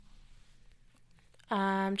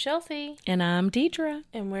I'm Chelsea. And I'm Deidre.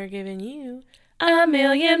 And we're giving you A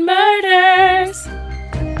Million Murders.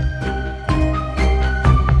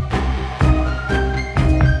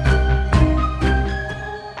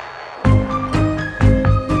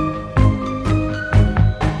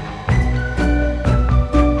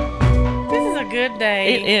 This is a good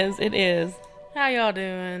day. It is. How y'all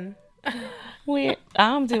doing?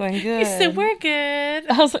 I'm doing good. You said we're good.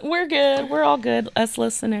 I was like, we're good. We're all good, us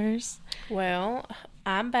listeners. Well,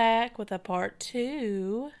 I'm back with a part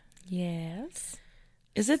 2. Yes.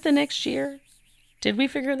 Is it the next year? Did we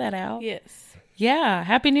figure that out? Yes. Yeah.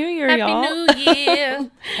 Happy New Year, y'all. Happy New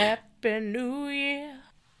Year. Happy New Year.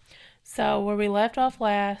 So where we left off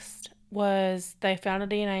last was they found a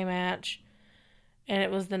DNA match, and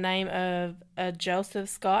it was the name of Joseph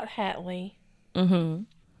Scott Hatley. Mm-hmm.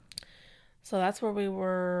 So that's where we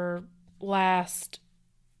were last.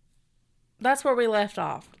 That's where we left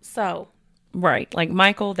off. So. Right. Like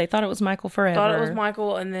Michael, they thought it was Michael forever. Thought it was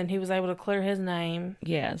Michael, and then he was able to clear his name.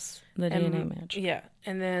 Yes. The DNA match. Yeah.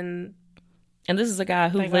 And then. And this is a guy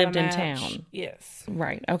who lived in town. Yes.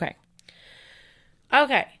 Right. Okay.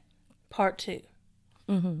 Okay. Part 2.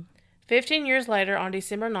 Mm-hmm. 15 years later, on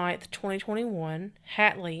December 9th, 2021,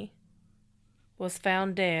 Hatley was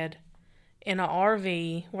found dead in an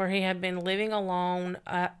RV where he had been living alone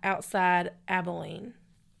outside Abilene.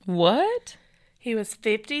 What? He was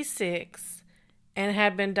 56 and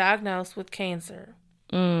had been diagnosed with cancer.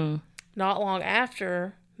 Mm. Not long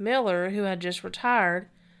after, Miller, who had just retired,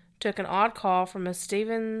 took an odd call from a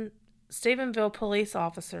Stephenville police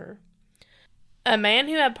officer. A man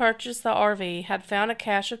who had purchased the RV had found a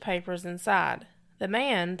cache of papers inside. The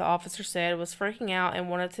man, the officer said, was freaking out and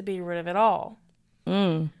wanted to be rid of it all.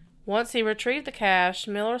 Mm. Once he retrieved the cache,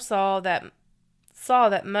 Miller saw that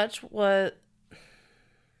much of it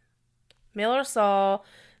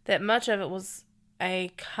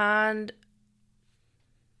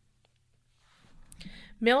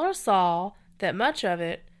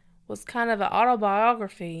was kind of an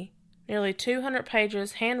autobiography, nearly 200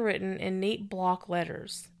 pages handwritten in neat block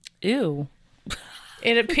letters. Ew.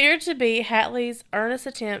 It appeared to be Hatley's earnest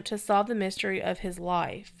attempt to solve the mystery of his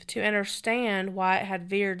life, to understand why it had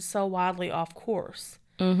veered so widely off course.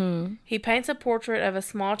 Mm-hmm. He paints a portrait of a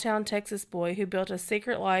small-town Texas boy who built a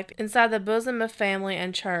secret life inside the bosom of family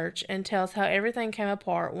and church, and tells how everything came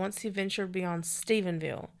apart once he ventured beyond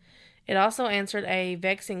Stephenville. It also answered a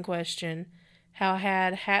vexing question: how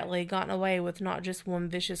had Hatley gotten away with not just one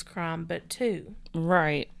vicious crime, but 2?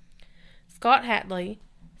 Right. Scott Hatley,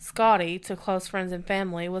 Scotty to close friends and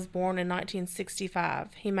family, was born in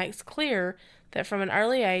 1965. He makes clear that from an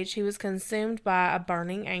early age he was consumed by a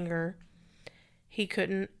burning anger he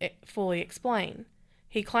couldn't fully explain.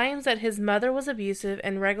 He claims that his mother was abusive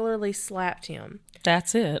and regularly slapped him.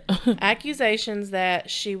 That's it. Accusations that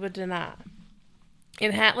she would deny.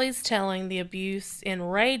 In Hatley's telling, the abuse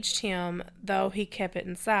enraged him, though he kept it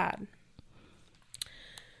inside.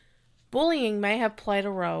 Bullying may have played a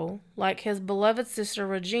role. Like his beloved sister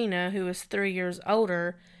Regina, who was 3 years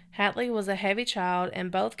older, Hatley was a heavy child,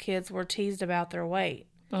 and both kids were teased about their weight.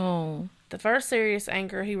 Oh. The first serious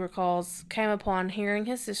anger he recalls came upon hearing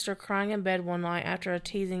his sister crying in bed one night after a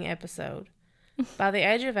teasing episode. By the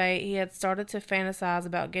age of 8, he had started to fantasize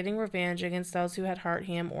about getting revenge against those who had hurt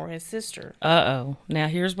him or his sister. Uh-oh. Now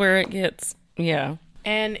here's where it gets, yeah.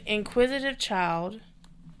 An inquisitive child,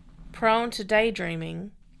 prone to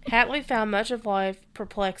daydreaming, Hatley found much of life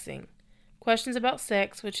perplexing. Questions about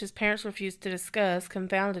sex, which his parents refused to discuss,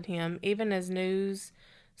 confounded him, even as news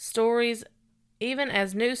stories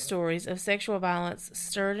of sexual violence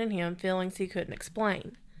stirred in him feelings he couldn't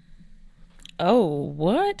explain. Oh,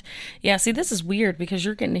 what? Yeah, see, this is weird because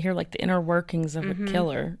you're getting to hear like the inner workings of a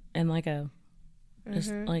killer and like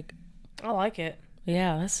just like. I like it.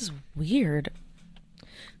 Yeah, this is weird.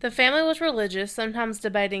 The family was religious, sometimes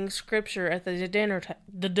debating scripture at the dinner table.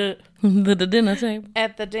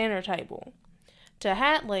 To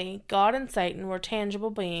Hatley, God and Satan were tangible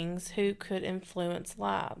beings who could influence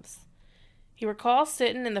lives. He recalls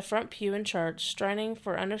sitting in the front pew in church, straining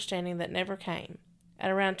for understanding that never came.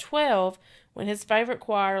 At around 12, when his favorite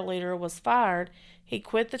choir leader was fired, he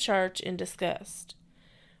quit the church in disgust.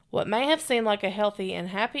 What may have seemed like a healthy and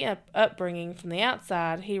happy upbringing from the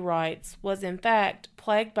outside, he writes, was in fact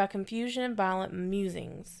plagued by confusion and violent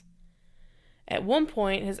musings. At one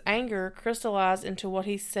point, his anger crystallized into what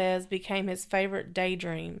he says became his favorite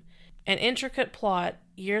daydream, an intricate plot,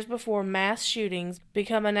 years before mass shootings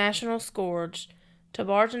become a national scourge, to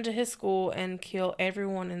barge into his school and kill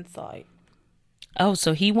everyone in sight. Oh,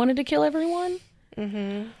 so he wanted to kill everyone?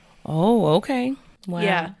 Mm-hmm. Oh, okay. Wow.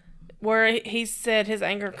 Yeah. Where he said his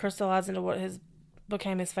anger crystallized into what his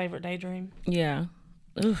became his favorite daydream. Yeah.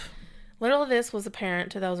 Oof. Little of this was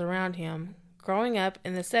apparent to those around him. Growing up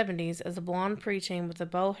in the 70s as a blonde preteen with a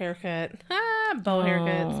bow haircut. Bow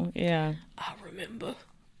haircuts. Yeah. I remember.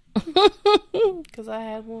 Because I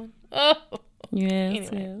had one. Oh. Yes,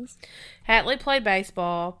 Anyway. yes. Hatley played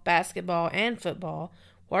baseball, basketball, and football,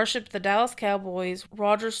 worshipped the Dallas Cowboys'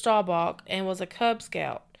 Roger Staubach, and was a Cub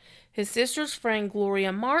Scout. His sister's friend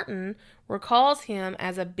Gloria Martin recalls him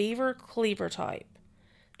as a beaver cleaver type.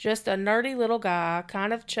 Just a nerdy little guy,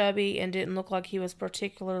 kind of chubby, and didn't look like he was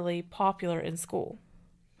particularly popular in school.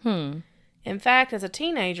 In fact, as a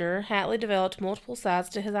teenager, Hatley developed multiple sides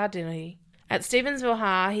to his identity. At Stevensville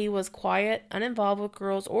High, he was quiet, uninvolved with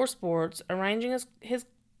girls or sports, arranging his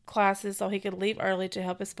classes so he could leave early to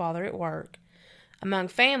help his father at work. Among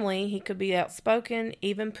family, he could be outspoken,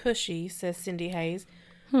 even pushy, says Cindy Hayes,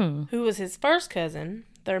 who was his first cousin.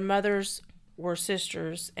 Their mothers were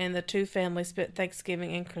sisters, and the two families spent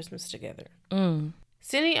Thanksgiving and Christmas together.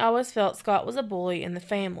 Cindy always felt Scott was a bully in the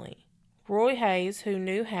family. Roy Hayes, who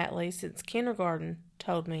knew Hatley since kindergarten,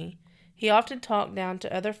 told me he often talked down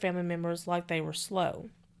to other family members like they were slow.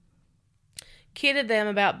 Kidded them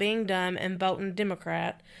about being dumb and voting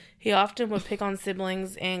Democrat. He often would pick on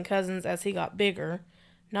siblings and cousins as he got bigger.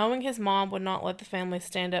 Knowing his mom would not let the family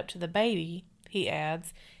stand up to the baby, he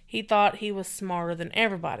adds, he thought he was smarter than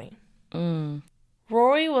everybody.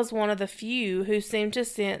 Rory was one of the few who seemed to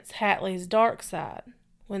sense Hatley's dark side.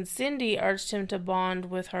 When Cindy urged him to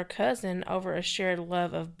bond with her cousin over a shared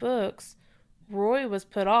love of books, Roy was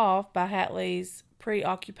put off by Hatley's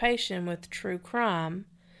preoccupation with true crime,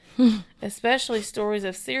 especially stories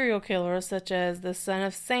of serial killers such as the Son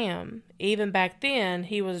of Sam. Even back then,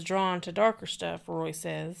 he was drawn to darker stuff, Roy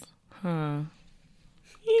says.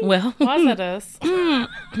 Well, Why is that us?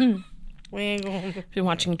 We ain't going to... been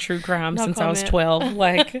watching true crime No since I was comment. 12.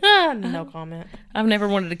 Like, No comment. I've never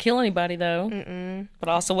wanted to kill anybody, though. Mm-mm. But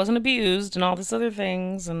I also wasn't abused and all this other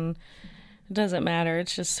things, and it doesn't matter.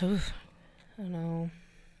 It's just, oof. I know.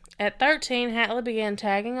 At 13, Hatley began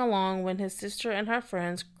tagging along when his sister and her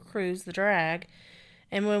friends cruised the drag,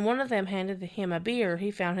 and when one of them handed him a beer, he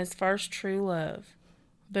found his first true love.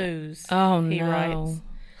 Booze. Oh, he no. writes.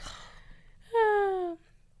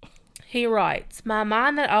 He writes, my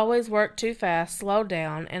mind that always worked too fast slowed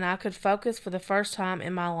down, and I could focus for the first time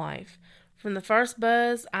in my life. From the first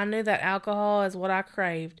buzz, I knew that alcohol is what I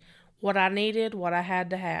craved, what I needed, what I had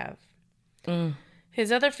to have.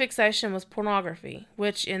 His other fixation was pornography,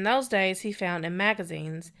 which in those days he found in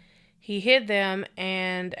magazines. He hid them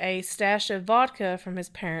and a stash of vodka from his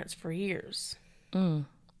parents for years.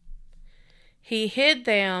 He hid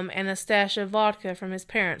them and a stash of vodka from his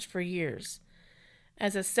parents for years.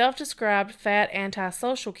 As a self-described fat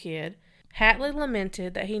antisocial kid, Hatley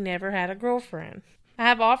lamented that he never had a girlfriend. I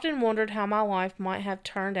have often wondered how my life might have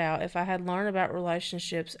turned out if I had learned about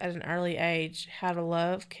relationships at an early age, how to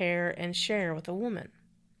love, care, and share with a woman.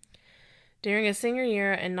 During his senior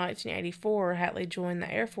year in 1984, Hatley joined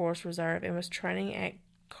the Air Force Reserve and was training at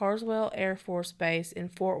Carswell Air Force Base in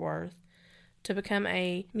Fort Worth to become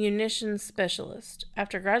a munitions specialist.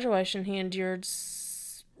 After graduation, he endured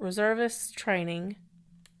reserves training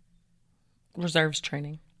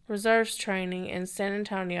in San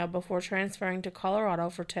Antonio before transferring to Colorado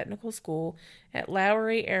for technical school at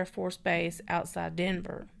Lowry Air Force Base outside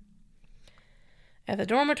Denver. At the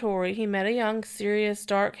dormitory, he met a young, serious,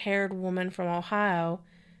 dark-haired woman from Ohio.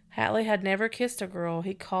 Hatley had never kissed a girl.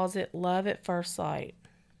 He calls it love at first sight.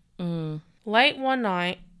 Late one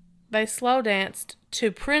night, they slow danced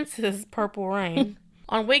to Prince's Purple Rain.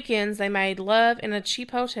 On weekends, they made love in a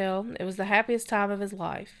cheap hotel. It was the happiest time of his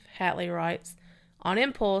life, Hatley writes. On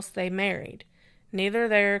impulse, they married. Neither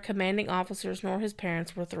their commanding officers nor his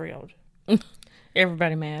parents were thrilled.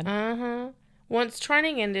 Everybody mad. Once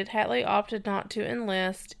training ended, Hatley opted not to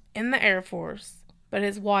enlist in the Air Force, but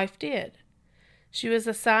his wife did. She was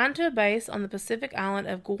assigned to a base on the Pacific island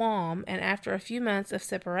of Guam, and after a few months of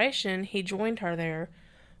separation, he joined her there,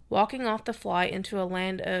 walking off the flight into a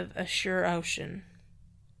land of azure ocean,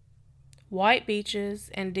 white beaches,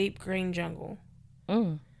 and deep green jungle.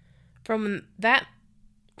 From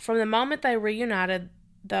the moment they reunited,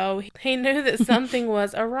 though, he knew that something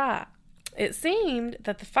was awry. It seemed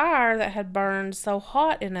that the fire that had burned so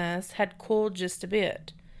hot in us had cooled just a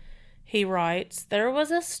bit. He writes, there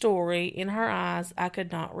was a story in her eyes I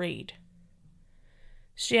could not read.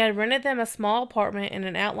 She had rented them a small apartment in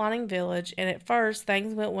an outlying village, and at first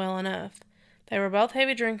things went well enough. They were both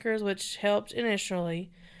heavy drinkers, which helped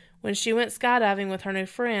initially. When she went skydiving with her new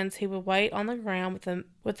friends, he would wait on the ground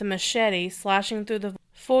with a machete, slashing through the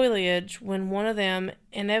foliage when one of them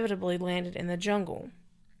inevitably landed in the jungle.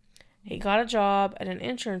 He got a job at an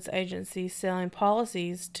insurance agency selling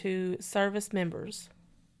policies to service members.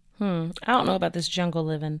 I don't know about this jungle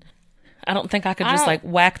living. I don't think I could just like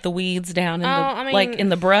whack the weeds down in like in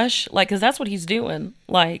the brush, like, because that's what he's doing,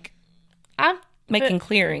 like making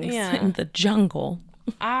clearings in the jungle.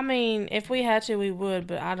 I mean, if we had to, we would,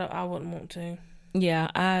 but I wouldn't want to.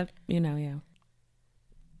 Yeah,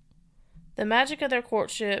 The magic of their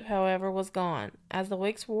courtship, however, was gone. As the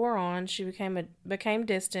weeks wore on, she became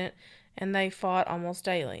distant, and they fought almost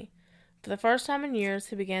daily. For the first time in years,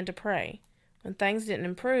 he began to pray. When things didn't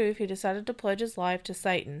improve, he decided to pledge his life to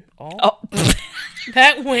Satan. Oh.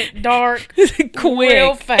 That went dark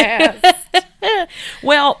real fast.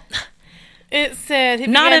 Well, it said he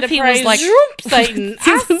not began if to he pray, was like Satan.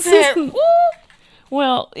 I said, woo!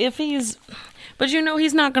 Well, if he's, but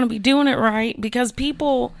he's not going to be doing it right, because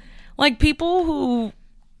people who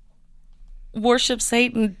worship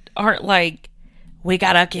Satan aren't like, we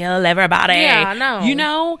gotta kill everybody. Yeah, I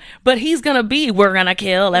know. But he's gonna be, we're gonna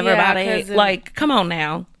kill everybody. Like, come on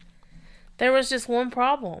now. There was just one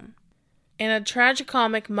problem. In a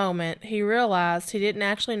tragicomic moment, he realized he didn't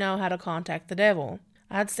actually know how to contact the devil.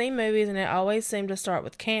 I'd seen movies and it always seemed to start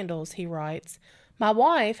with candles, he writes. My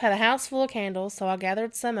wife had a house full of candles, so I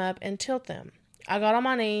gathered some up and tilt them. I got on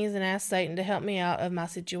my knees and asked Satan to help me out of my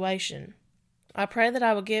situation. I prayed that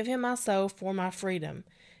I would give him my soul for my freedom.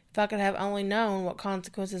 If I could have only known what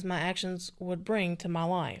consequences my actions would bring to my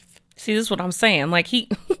life. See, this is what I'm saying. Like,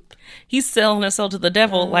 he's selling his soul to the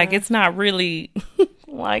devil. Like, it's not really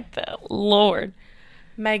like that. Lord.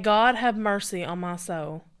 May God have mercy on my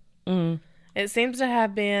soul. It seems to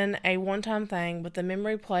have been a one-time thing, but the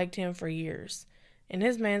memory plagued him for years. In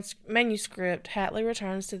his manuscript, Hatley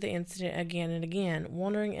returns to the incident again and again,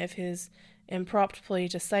 wondering if his impromptu plea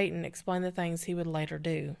to Satan explained the things he would later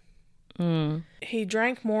do. He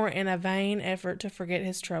drank more in a vain effort to forget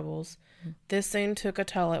his troubles. This soon took a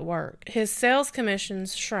toll at work. His sales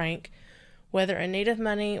commissions shrank, whether in need of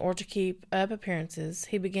money or to keep up appearances.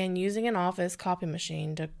 He began using an office copy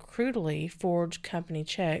machine to crudely forge company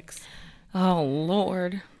checks. Oh,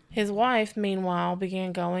 Lord. His wife, meanwhile,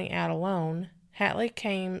 began going out alone. Hatley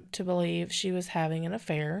came to believe she was having an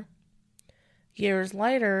affair. Years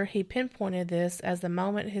later, he pinpointed this as the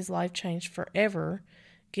moment his life changed forever,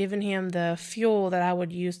 giving him the fuel that I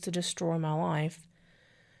would use to destroy my life.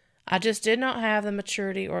 I just did not have the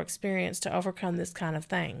maturity or experience to overcome this kind of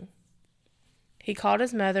thing. He called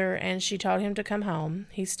his mother, and she told him to come home.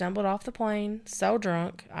 He stumbled off the plane, so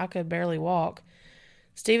drunk I could barely walk.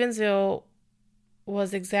 Stevensville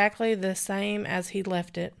was exactly the same as he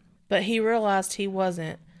left it, but he realized he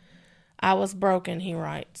wasn't. I was broken, he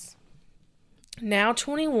writes. Now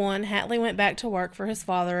 21, Hatley went back to work for his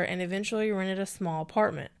father and eventually rented a small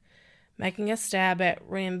apartment. Making a stab at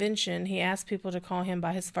reinvention, he asked people to call him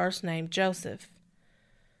by his first name, Joseph.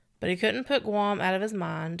 But he couldn't put Guam out of his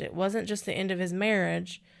mind. It wasn't just the end of his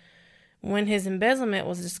marriage. When his embezzlement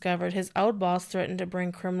was discovered, his old boss threatened to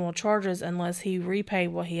bring criminal charges unless he repaid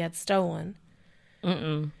what he had stolen.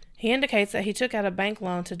 He indicates that he took out a bank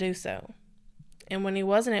loan to do so. And when he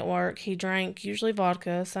wasn't at work, he drank, usually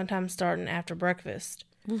vodka, sometimes starting after breakfast.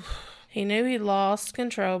 He knew he'd lost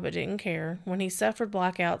control but didn't care. When he suffered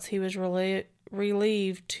blackouts, he was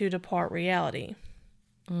relieved to depart reality.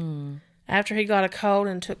 After he got a cold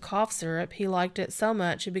and took cough syrup, he liked it so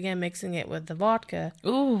much he began mixing it with the vodka.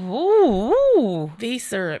 Ooh.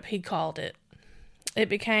 V-syrup, he called it. It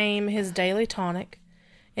became his daily tonic.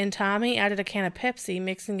 In time, he added a can of Pepsi,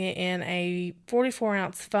 mixing it in a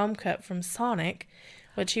 44-ounce foam cup from Sonic,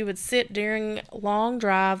 which he would sip during long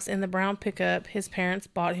drives in the brown pickup his parents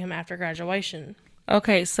bought him after graduation.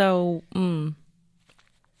 Okay, so the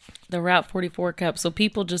Route 44 cup. So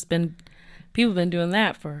people been doing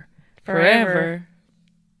that for forever.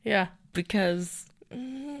 Yeah. Because,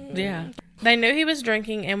 yeah. They knew he was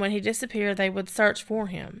drinking, and when he disappeared, they would search for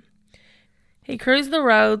him. He cruised the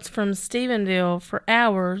roads from Stephenville for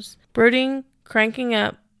hours, brooding, cranking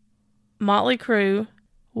up Motley Crue.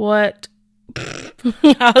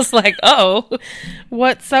 I was like, oh.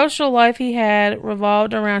 What social life he had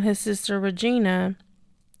revolved around his sister Regina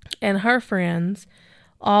and her friends,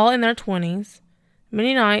 all in their 20s.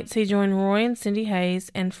 Many nights he joined Roy and Cindy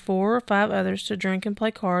Hayes and 4 or 5 others to drink and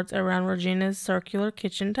play cards around Regina's circular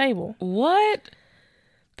kitchen table. What?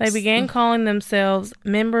 They began calling themselves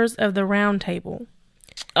members of the Round Table.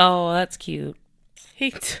 Oh, that's cute. He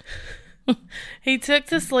took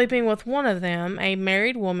to sleeping with one of them, a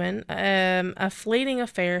married woman, a fleeting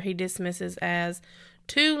affair he dismisses as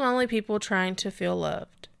 2 lonely people trying to feel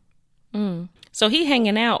loved. So he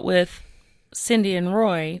hanging out with Cindy and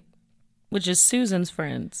Roy, which is Susan's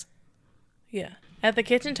friends. Yeah. At the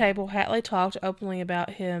kitchen table, Hatley talked openly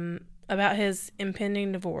about his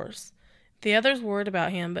impending divorce. The others worried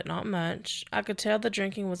about him, but not much. I could tell the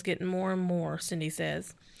drinking was getting more and more, Cindy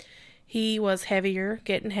says. He was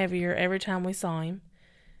getting heavier every time we saw him.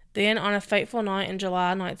 Then, on a fateful night in July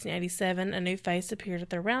 1987, a new face appeared at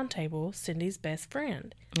their round table, Cindy's best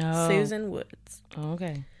friend, Susan Woods.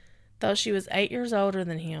 Okay. Though she was 8 years older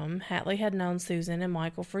than him, Hatley had known Susan and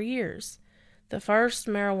Michael for years. The first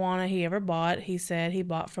marijuana he ever bought, he said he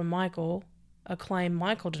bought from Michael, a claim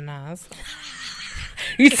Michael denies.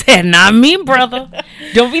 You said, not me, brother.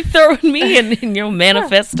 Don't be throwing me in your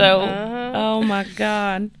manifesto. Oh, my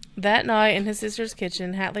God. That night in his sister's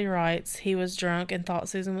kitchen, Hatley writes, he was drunk and thought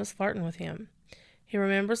Susan was flirting with him. He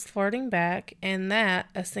remembers flirting back, and that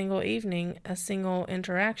a single evening, a single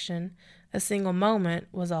interaction, a single moment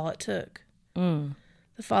was all it took.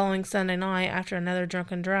 The following Sunday night, after another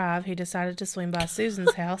drunken drive, he decided to swing by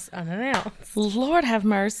Susan's house unannounced. Lord have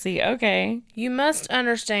mercy. Okay. You must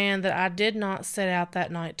understand that I did not set out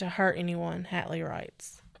that night to hurt anyone, Hatley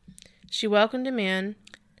writes. She welcomed him in.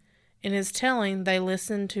 In his telling, they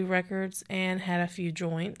listened to records and had a few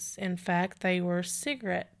joints. In fact, they were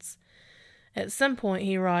cigarettes. At some point,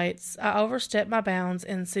 he writes, I overstepped my bounds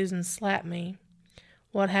and Susan slapped me.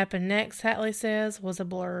 What happened next, Hatley says, was a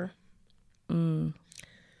blur.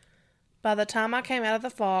 By the time I came out of the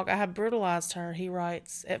fog, I had brutalized her, he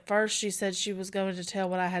writes. At first, she said she was going to tell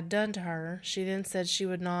what I had done to her. She then said she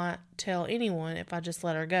would not tell anyone if I just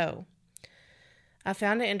let her go. I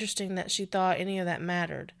found it interesting that she thought any of that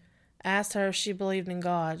mattered. I asked her if she believed in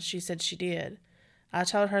God. She said she did. I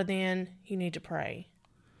told her then, you need to pray.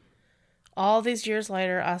 All these years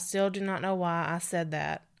later, I still do not know why I said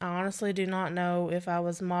that. I honestly do not know if I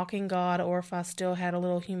was mocking God or if I still had a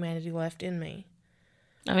little humanity left in me.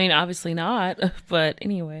 I mean, obviously not, but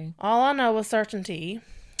anyway. All I know with certainty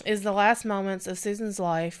is the last moments of Susan's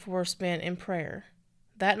life were spent in prayer.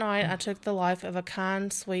 That night, I took the life of a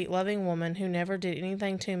kind, sweet, loving woman who never did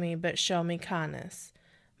anything to me but show me kindness.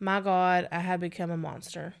 My God, I had become a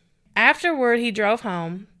monster. Afterward, he drove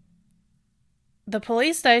home. The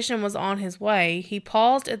police station was on his way. He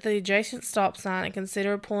paused at the adjacent stop sign and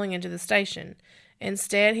considered pulling into the station.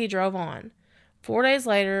 Instead, he drove on. 4 days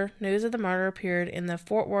later, news of the murder appeared in the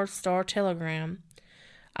Fort Worth Star-Telegram.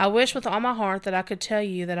 I wish with all my heart that I could tell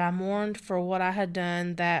you that I mourned for what I had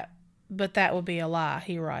done, but that would be a lie,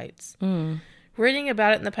 he writes. Reading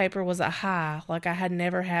about it in the paper was a high like I had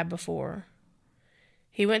never had before.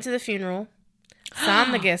 He went to the funeral,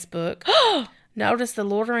 signed the guest book, noticed the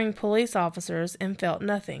loitering police officers, and felt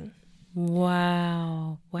nothing.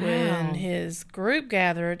 Wow. When his group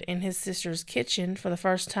gathered in his sister's kitchen for the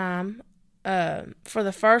first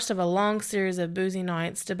of a long series of boozy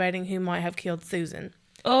nights debating who might have killed Susan.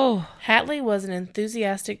 Hatley was an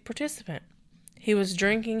enthusiastic participant. He was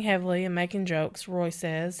drinking heavily and making jokes, Roy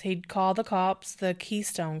says. He'd call the cops the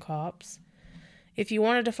Keystone Cops. If you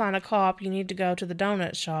wanted to find a cop, you need to go to the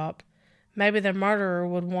donut shop. Maybe the murderer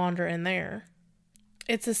would wander in there.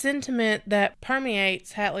 It's a sentiment that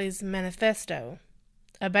permeates Hatley's manifesto.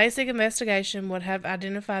 A basic investigation would have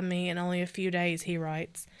identified me in only a few days, he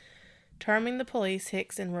writes, terming the police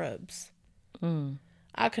Hicks and Rubs.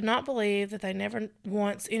 I could not believe that they never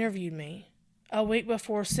once interviewed me. A week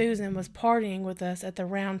before, Susan was partying with us at the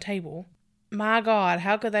round table. My God,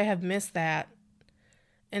 how could they have missed that?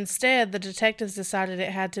 Instead, the detectives decided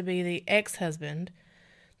it had to be the ex-husband.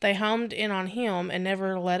 They homed in on him and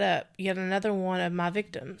never let up. Yet another one of my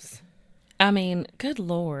victims. I mean, good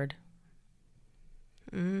Lord.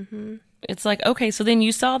 It's like, okay, so then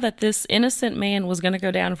you saw that this innocent man was going to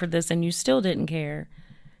go down for this and you still didn't care.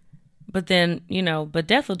 But then, but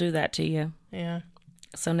death will do that to you. Yeah.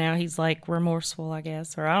 So now he's like remorseful, I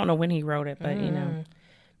guess. Or I don't know when he wrote it, but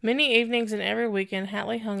Many evenings and every weekend,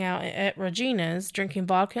 Hatley hung out at Regina's, drinking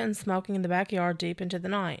vodka and smoking in the backyard deep into the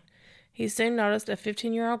night. He soon noticed a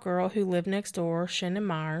 15-year-old girl who lived next door, Shannon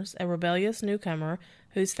Myers, a rebellious newcomer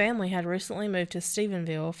whose family had recently moved to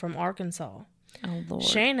Stephenville from Arkansas. Oh, Lord.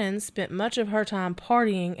 Shannon spent much of her time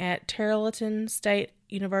partying at Tarleton State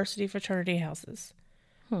University fraternity houses.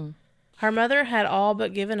 Her mother had all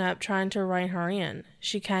but given up trying to rein her in.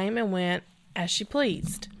 She came and went as she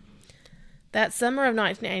pleased. That summer of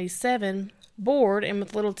 1987, bored and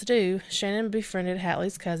with little to do, Shannon befriended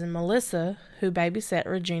Hatley's cousin Melissa, who babysat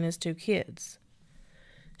Regina's 2 kids.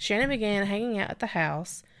 Shannon began hanging out at the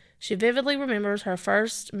house. She vividly remembers her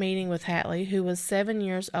first meeting with Hatley, who was 7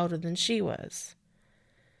 years older than she was.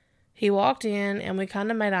 He walked in, and we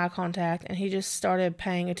kind of made eye contact, and he just started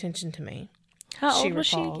paying attention to me. How old was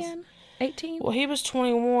she again? 18? Well, he was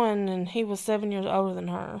 21, and he was 7 years older than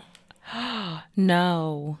her.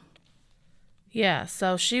 No. Yeah,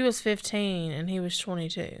 so she was 15 and he was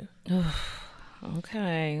 22.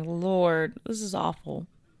 Okay, Lord, this is awful.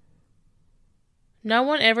 No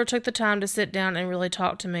one ever took the time to sit down and really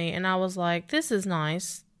talk to me, and I was like, this is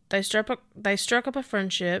nice. They struck up a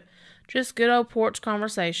friendship, just good old porch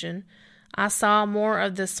conversation. I saw more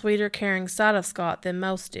of the sweeter, caring side of Scott than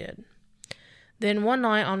most did. Then one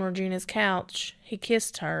night on Regina's couch, he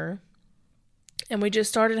kissed her, and we just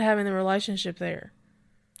started having the relationship there.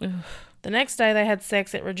 Ugh. The next day, they had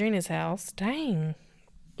sex at Regina's house. Dang.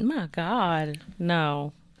 My God.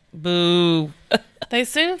 No. Boo. They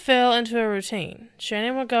soon fell into a routine.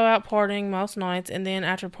 Shannon would go out partying most nights, and then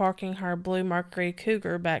after parking her blue Mercury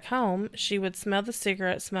Cougar back home, she would smell the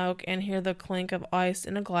cigarette smoke and hear the clink of ice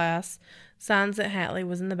in a glass, signs that Hatley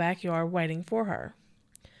was in the backyard waiting for her.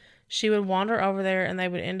 She would wander over there, and they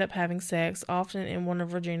would end up having sex, often in one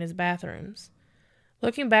of Regina's bathrooms.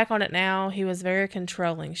 Looking back on it now, he was very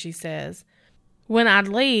controlling, she says. When I'd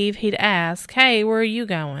leave, he'd ask, "Hey, where are you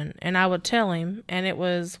going?" And I would tell him, and it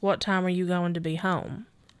was, "What time are you going to be home?"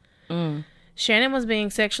 Shannon was being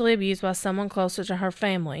sexually abused by someone closer to her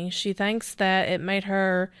family. She thinks that it made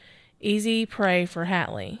her easy prey for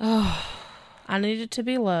Hatley. I needed to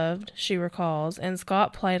be loved, she recalls, and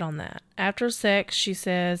Scott played on that. After sex, she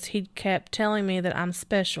says, he kept telling me that I'm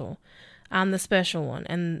special. I'm the special one,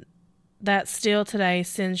 and that still today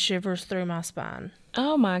sends shivers through my spine.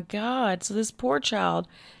 Oh my God. So this poor child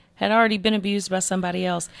had already been abused by somebody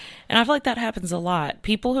else. And I feel like that happens a lot.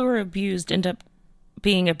 People who are abused end up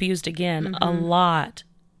being abused again a lot.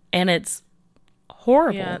 And it's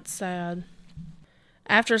horrible. Yeah, it's sad.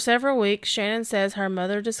 After several weeks, Shannon says her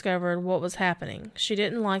mother discovered what was happening. She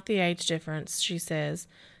didn't like the age difference, she says.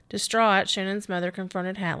 Distraught, Shannon's mother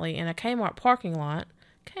confronted Hatley in a Kmart parking lot.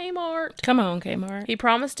 Kmart! Come on, Kmart. He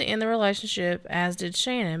promised to end the relationship, as did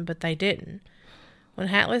Shannon, but they didn't. When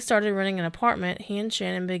Hatley started renting an apartment, he and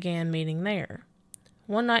Shannon began meeting there.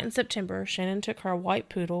 One night in September, Shannon took her white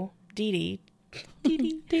poodle, Dee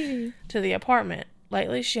Dee, to the apartment.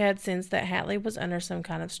 Lately, she had sensed that Hatley was under some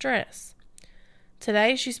kind of stress.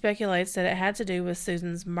 Today, she speculates that it had to do with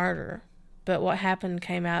Susan's murder, but what happened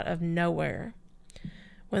came out of nowhere.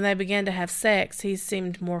 When they began to have sex, he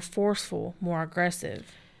seemed more forceful, more aggressive.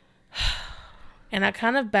 And I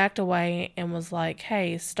kind of backed away and was like,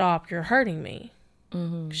 "Hey, stop, you're hurting me."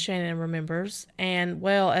 Shannon remembers. And,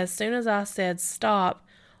 well, as soon as I said stop,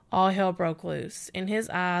 all hell broke loose. In his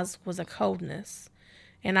eyes was a coldness.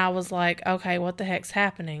 And I was like, okay, what the heck's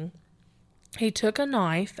happening? He took a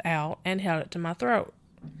knife out and held it to my throat.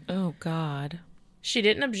 Oh, God. She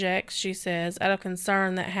didn't object, she says, out of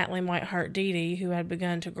concern that Hatley might hurt Dee Dee, who had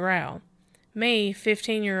begun to growl. Me,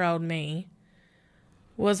 15-year-old me,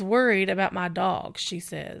 was worried about my dog, she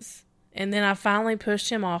says. And then I finally pushed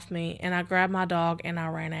him off me, and I grabbed my dog and I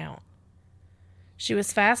ran out. She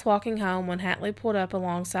was fast walking home when Hatley pulled up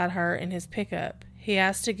alongside her in his pickup. He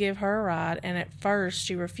asked to give her a ride, and at first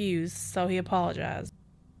she refused, so he apologized.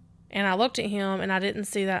 And I looked at him, and I didn't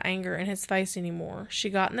see that anger in his face anymore. She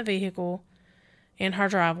got in the vehicle in her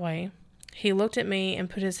driveway. He looked at me and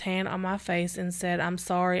put his hand on my face and said, "I'm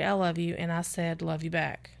sorry, I love you," and I said, "Love you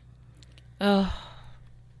back." Oh.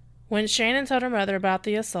 When Shannon told her mother about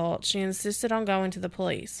the assault, she insisted on going to the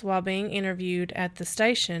police. While being interviewed at the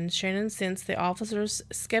station, Shannon sensed the officer's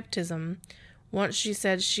skepticism once she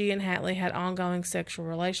said she and Hatley had ongoing sexual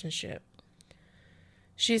relationship.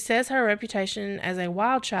 She says her reputation as a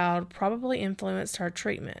wild child probably influenced her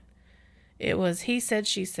treatment. It was he said,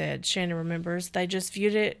 she said, Shannon remembers. They just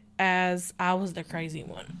viewed it as I was the crazy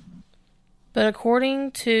one. But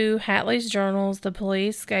according to Hatley's journals, the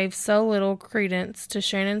police gave so little credence to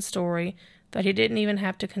Shannon's story that he didn't even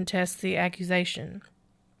have to contest the accusation.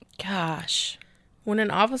 Gosh. When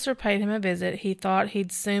an officer paid him a visit, he thought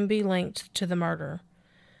he'd soon be linked to the murder.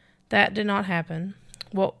 That did not happen.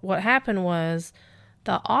 What happened was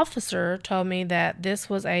the officer told me that this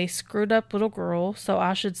was a screwed up little girl, so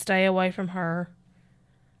I should stay away from her.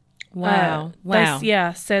 Wow.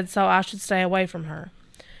 Said so I should stay away from her.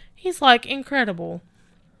 He's like, incredible.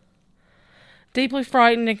 Deeply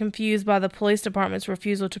frightened and confused by the police department's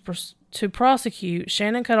refusal to prosecute,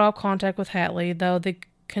 Shannon cut off contact with Hatley,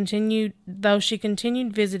 though she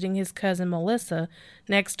continued visiting his cousin Melissa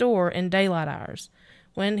next door in daylight hours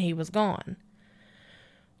when he was gone.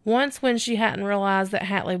 Once, when she hadn't realized that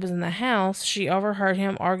Hatley was in the house, she overheard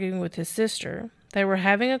him arguing with his sister. They were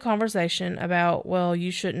having a conversation about, well,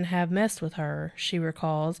 you shouldn't have messed with her, she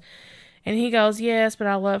recalls. And he goes, yes, but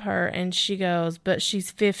I love her. And she goes, but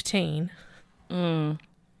she's 15. The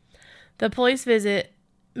police visit,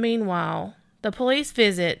 meanwhile,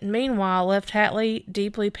 left Hatley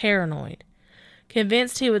deeply paranoid.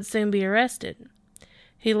 convinced he would soon be arrested.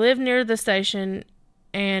 He lived near the station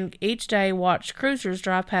and each day watched cruisers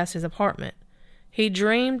drive past his apartment. He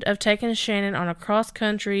dreamed of taking Shannon on a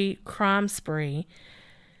cross-country crime spree,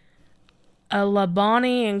 a La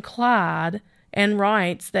Bonnie and Clyde, and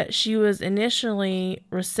writes that she was initially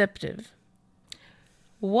receptive.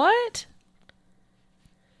 What?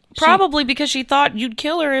 Probably because she thought you'd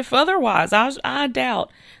kill her if otherwise. I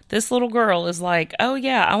doubt this little girl is like, oh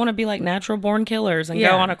yeah, I want to be like natural-born killers and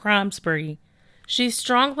go on a crime spree. She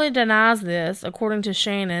strongly denies this. According to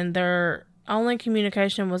Shannon, their only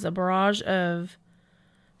communication was a barrage of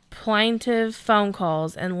plaintive phone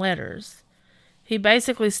calls and letters. He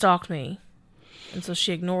basically stalked me, and so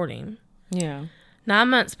she ignored him. Yeah. 9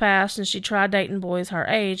 months passed, and she tried dating boys her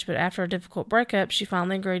age, but after a difficult breakup, she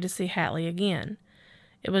finally agreed to see Hatley again.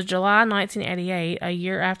 It was July 1988, a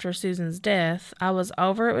year after Susan's death. I was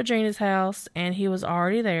over at Regina's house, and he was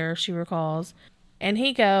already there, she recalls. And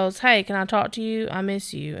he goes, "Hey, can I talk to you? I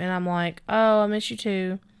miss you." And I'm like, "Oh, I miss you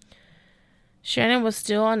too." Shannon was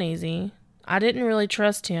still uneasy. I didn't really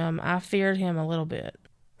trust him. I feared him a little bit.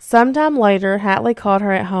 Sometime later, Hatley called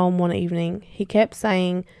her at home one evening. He kept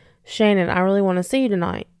saying, "Shannon, I really want to see you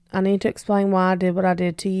tonight. I need to explain why I did what I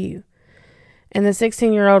did to you." And the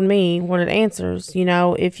 16-year-old me wanted answers.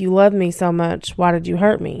 If you loved me so much, why did you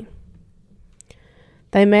hurt me?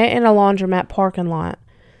 They met in a laundromat parking lot.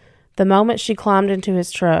 The moment she climbed into his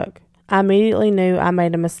truck, I immediately knew I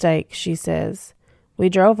made a mistake, she says. We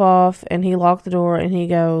drove off, and he locked the door, and he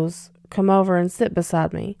goes, "Come over and sit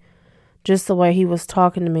beside me." Just the way he was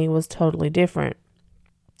talking to me was totally different.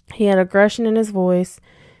 He had aggression in his voice,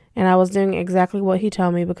 and I was doing exactly what he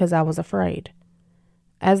told me because I was afraid.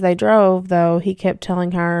 As they drove, though, he kept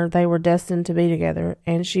telling her they were destined to be together,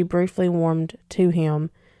 and she briefly warmed to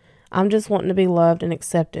him. "I'm just wanting to be loved and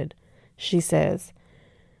accepted," she says.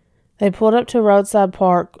 They pulled up to a roadside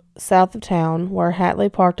park south of town, where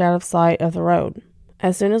Hatley parked out of sight of the road.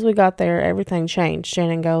 As soon as we got there, everything changed,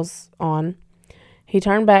 Shannon goes on. He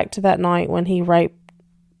turned back to that night when he raped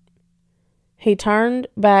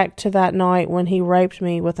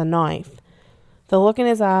me with a knife. The look in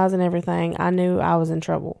his eyes and everything, I knew I was in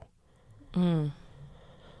trouble.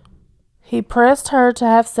 He pressed her to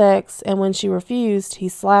have sex, and when she refused, he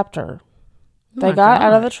slapped her. They got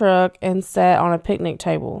out of the truck and sat on a picnic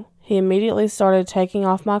table. He immediately started taking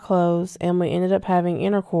off my clothes, and we ended up having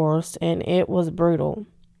intercourse, and it was brutal.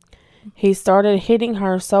 He started hitting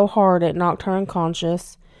her so hard it knocked her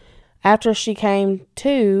unconscious. After she came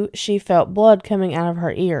to, she felt blood coming out of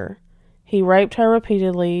her ear. He raped her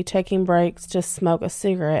repeatedly, taking breaks to smoke a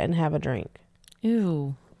cigarette and have a drink.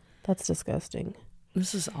 Ew. That's disgusting.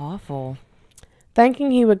 This is awful.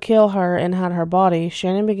 Thinking he would kill her and hide her body,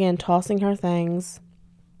 Shannon began tossing her things.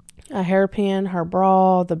 A hairpin, her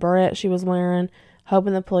bra, the barrette she was wearing,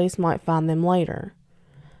 hoping the police might find them later.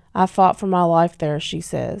 I fought for my life there, she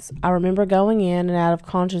says. I remember going in and out of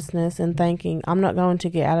consciousness and thinking, I'm not going to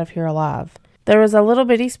get out of here alive. There was a little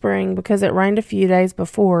bitty spring because it rained a few days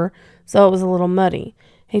before, so it was a little muddy.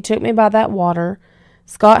 He took me by that water.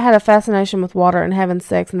 Scott had a fascination with water and having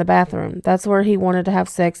sex in the bathroom. That's where he wanted to have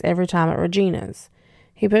sex every time at Regina's.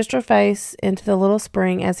 He pushed her face into the little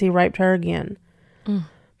spring as he raped her again.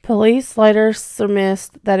 Police later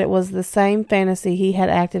surmised that it was the same fantasy he had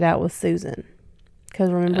acted out with Susan. Because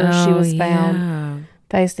remember, she was found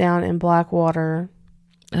face down in black water.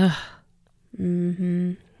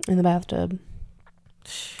 In the bathtub.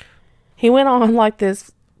 He went on like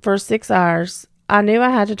this for 6 hours. I knew I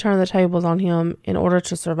had to turn the tables on him in order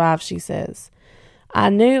to survive, she says. I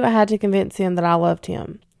knew I had to convince him that I loved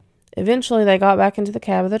him. Eventually, they got back into the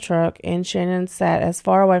cab of the truck, and Shannon sat as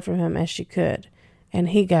far away from him as she could. And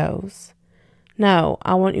he goes, "No,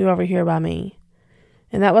 I want you over here by me."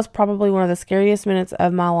 And that was probably one of the scariest minutes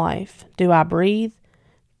of my life. Do I breathe?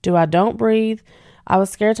 Do I don't breathe? I was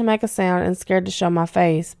scared to make a sound and scared to show my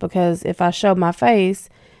face, because if I showed my face,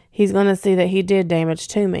 he's going to see that he did damage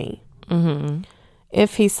to me.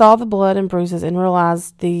 If he saw the blood and bruises and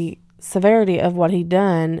realized the severity of what he'd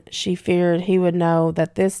done, she feared he would know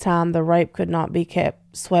that this time the rape could not be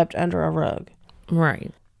swept under a rug.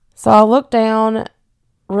 Right. So I looked down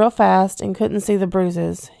real fast and couldn't see the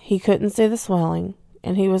bruises. He couldn't see the swelling.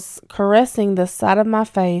 And he was caressing the side of my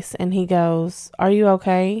face, and he goes, "Are you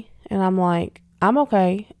okay?" And I'm like, "I'm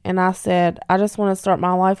okay." And I said, "I just want to start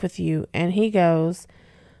my life with you." And he goes,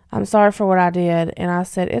 "I'm sorry for what I did." And I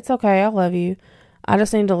said, "It's okay. I love you. I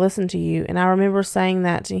just need to listen to you." And I remember saying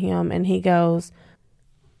that to him, and he goes,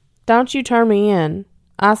 "Don't you turn me in."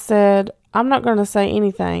 I said, "I'm not going to say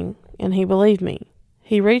anything." And he believed me.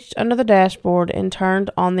 He reached under the dashboard and turned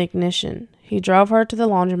on the ignition. He drove her to the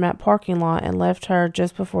laundromat parking lot and left her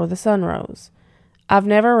just before the sun rose. I've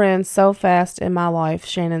never ran so fast in my life,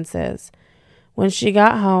 Shannon says. When she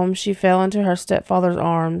got home, she fell into her stepfather's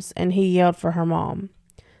arms, and he yelled for her mom.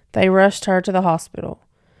 They rushed her to the hospital.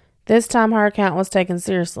 This time her account was taken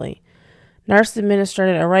seriously. Nurse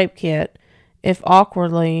administered a rape kit. If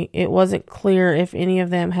awkwardly, it wasn't clear if any of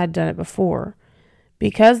them had done it before.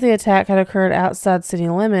 Because the attack had occurred outside city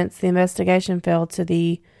limits, the investigation fell to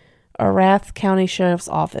the Arath County Sheriff's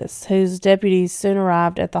Office, whose deputies soon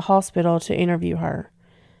arrived at the hospital to interview her.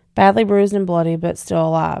 Badly bruised and bloody, but still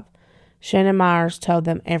alive. Shannon Myers told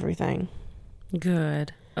them everything.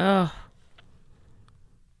 Good. Ugh.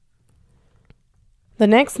 The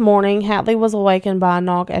next morning, Hatley was awakened by a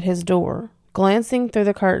knock at his door. Glancing through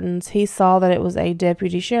the curtains, he saw that it was a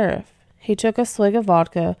deputy sheriff. He took a swig of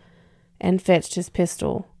vodka and fetched his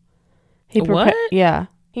pistol. What? Yeah.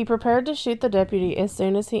 He prepared to shoot the deputy as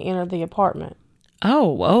soon as he entered the apartment.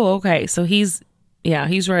 Oh, okay. So he's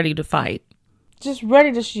ready to fight. Just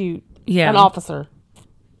ready to shoot an officer.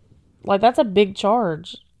 Like, that's a big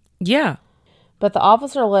charge. Yeah. But the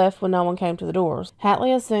officer left when no one came to the doors.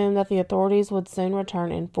 Hatley assumed that the authorities would soon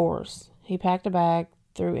return in force. He packed a bag,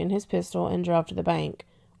 threw in his pistol, and drove to the bank,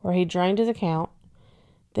 where he drained his account,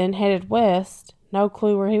 then headed west, no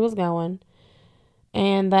clue where he was going,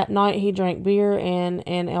 and that night he drank beer in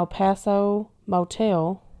an El Paso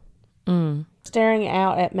motel, staring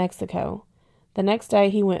out at Mexico. The next day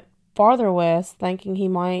he went farther west, thinking he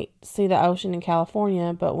might see the ocean in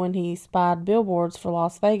California, but when he spied billboards for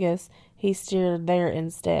Las Vegas, he steered there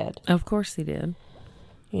instead. Of course he did.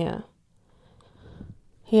 Yeah.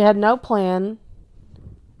 He had no plan.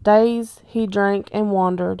 Days he drank and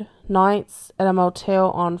wandered. Nights at a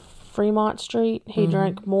motel on Fremont Street, he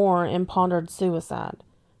drank more and pondered suicide.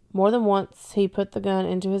 More than once, he put the gun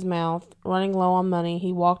into his mouth. Running low on money,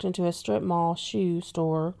 he walked into a strip mall shoe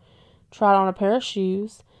store, tried on a pair of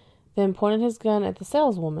shoes, then pointed his gun at the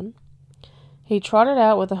saleswoman. He trotted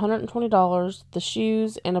out with $120, the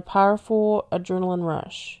shoes, and a powerful adrenaline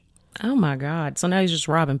rush. Oh, my God. So now he's just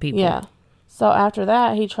robbing people. Yeah. So after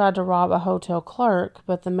that, he tried to rob a hotel clerk,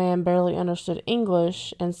 but the man barely understood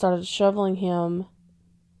English and started shoveling him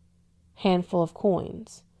handful of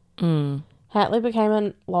coins. Hatley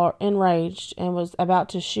became enraged and was about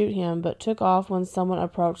to shoot him, but took off when someone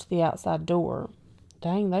approached the outside door.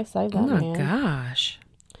 Dang, they saved that man. Oh, my gosh.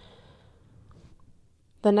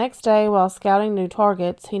 The next day, while scouting new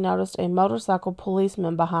targets, he noticed a motorcycle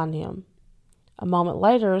policeman behind him. A moment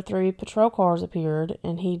later, 3 patrol cars appeared,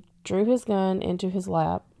 and he drew his gun into his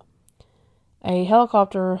lap. A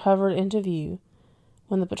helicopter hovered into view.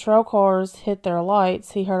 When the patrol cars hit their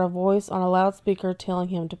lights, he heard a voice on a loudspeaker telling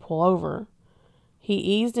him to pull over. He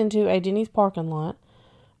eased into a Denny's parking lot.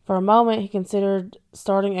 For a moment, he considered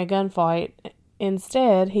starting a gunfight.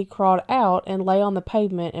 Instead, he crawled out and lay on the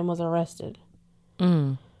pavement and was arrested.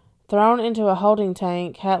 Thrown into a holding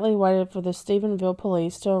tank, Hatley waited for the Stephenville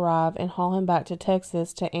police to arrive and haul him back to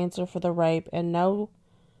Texas to answer for the rape and no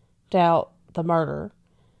doubt the murder.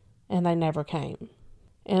 And they never came.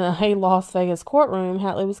 In a Las Vegas courtroom,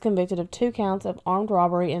 Hatley was convicted of 2 counts of armed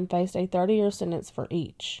robbery and faced a 30-year sentence for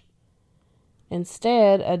each.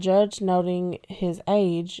 Instead, a judge, noting his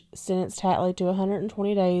age, sentenced Hatley to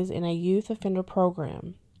 120 days in a youth offender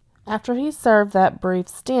program. After he served that brief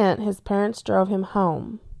stint, his parents drove him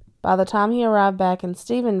home. By the time he arrived back in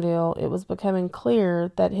Stephenville, it was becoming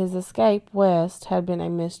clear that his escape west had been a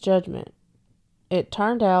misjudgment. It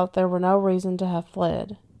turned out there were no reason to have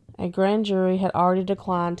fled. A grand jury had already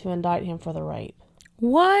declined to indict him for the rape.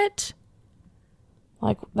 What?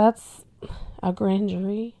 Like, that's a grand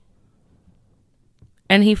jury?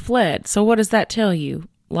 And he fled. So what does that tell you?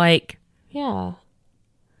 Like... Yeah.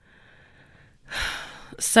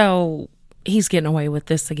 So he's getting away with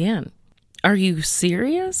this again. Are you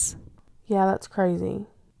serious? Yeah, that's crazy.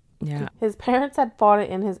 Yeah. His parents had fought it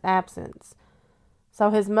in his absence. So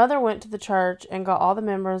his mother went to the church and got all the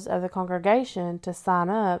members of the congregation to sign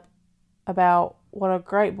up about what a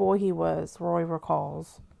great boy he was, Roy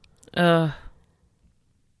recalls.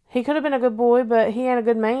 He could have been a good boy, but he ain't a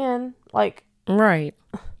good man. Like... Right.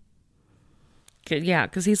 Yeah,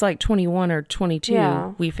 because he's like 21 or 22.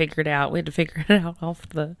 Yeah. We figured out. We had to figure it out off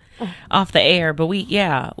the air. But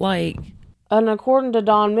like... And according to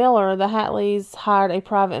Don Miller, the Hatleys hired a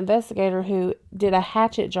private investigator who did a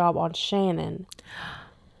hatchet job on Shannon.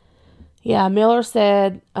 Yeah, Miller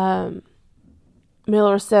said that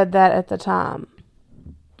at the time.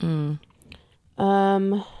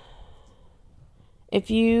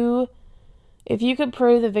 If you could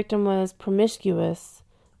prove the victim was promiscuous,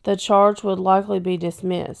 the charge would likely be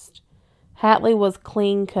dismissed. Hatley was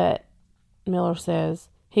clean cut. Miller says.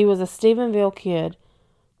 He was a Stephenville kid.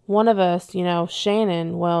 One of us,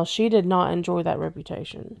 Shannon, well, she did not enjoy that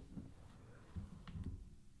reputation.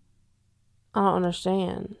 I don't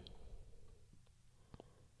understand.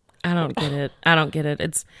 I don't get it.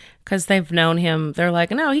 It's because they've known him. They're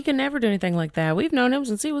like, no, he can never do anything like that. We've known him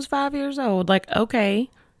since he was 5 years old. Like, okay.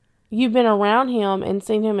 You've been around him and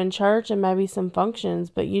seen him in church and maybe some functions,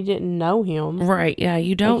 but you didn't know him. Right, yeah,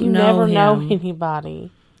 you don't you know never him. know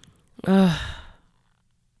anybody. Ugh.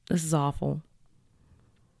 This is awful.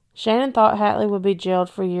 Shannon thought Hatley would be jailed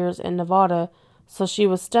for years in Nevada, so she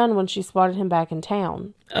was stunned when she spotted him back in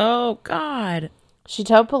town. Oh, God. She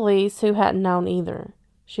told police, who hadn't known either.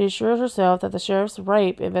 She assured herself that the sheriff's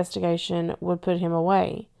rape investigation would put him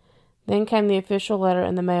away. Then came the official letter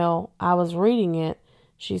in the mail. I was reading it,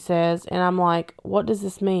 she says, and I'm like, what does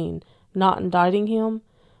this mean? Not indicting him?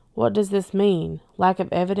 What does this mean? Lack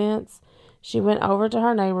of evidence? She went over to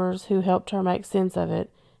her neighbors, who helped her make sense of it,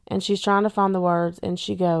 and she's trying to find the words, and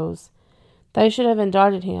she goes, they should have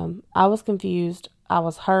indicted him. I was confused. I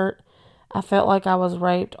was hurt. I felt like I was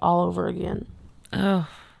raped all over again. Oh.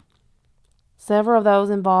 Several of those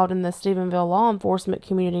involved in the Stephenville law enforcement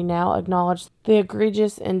community now acknowledge the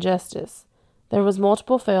egregious injustice. There was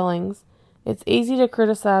multiple failings. It's easy to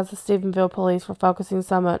criticize the Stephenville police for focusing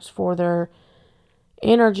so much for their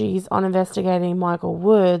energies on investigating Michael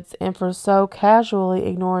Woods and for so casually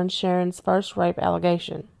ignoring Sharon's first rape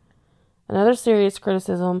allegation. Another serious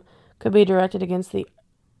criticism could be directed against the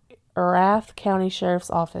Erath County Sheriff's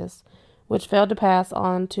Office, which failed to pass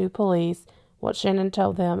on to police what Shannon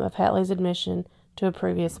told them of Hatley's admission to a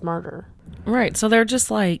previous murder. Right, so they're just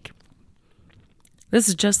like, this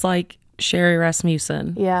is just like Sherry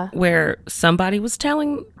Rasmussen. Yeah. Where somebody was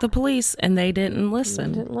telling the police and they didn't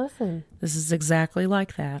listen. They didn't listen. This is exactly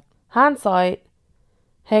like that. Hindsight,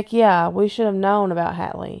 heck yeah, we should have known about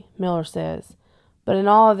Hatley, Miller says. But in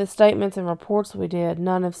all of the statements and reports we did,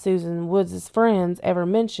 none of Susan Woods' friends ever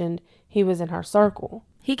mentioned he was in her circle.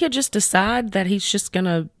 He could just decide that he's just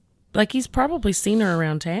gonna, like, he's probably seen her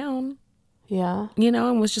around town. Yeah.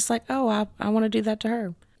 And was just like, oh, I want to do that to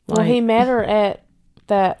her. Well, he met her at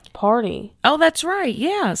that party. Oh, that's right.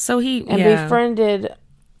 Yeah. So befriended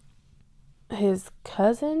his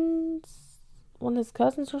cousins, one of his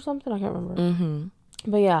cousins or something. I can't remember.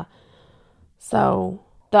 Mm-hmm. But yeah. So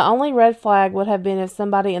the only red flag would have been if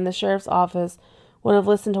somebody in the sheriff's office would have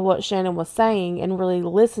listened to what Shannon was saying and really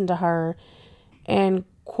listened to her and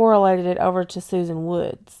correlated it over to Susan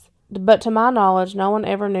Woods. But to my knowledge, no one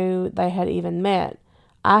ever knew they had even met.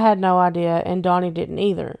 I had no idea, and Donnie didn't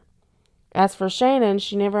either. As for Shannon,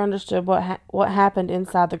 she never understood what happened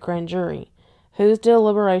inside the grand jury, whose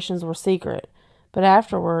deliberations were secret. But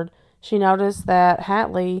afterward, she noticed that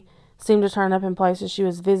Hatley seemed to turn up in places she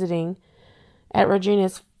was visiting, at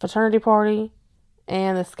Regina's fraternity party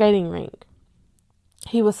and the skating rink.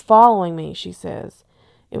 He was following me, she says.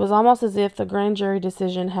 It was almost as if the grand jury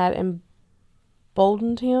decision had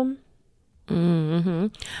emboldened him. Mm-hmm.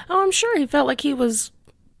 Oh, I'm sure he felt like he was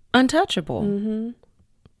untouchable. Mm-hmm.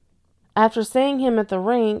 After seeing him at the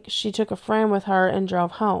rink, she took a friend with her and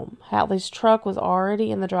drove home. Hatley's truck was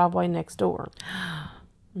already in the driveway next door.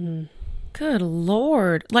 Good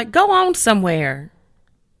Lord. Like, go on somewhere.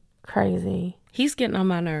 Crazy. He's getting on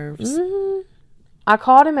my nerves. Mm-hmm. I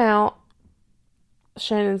called him out,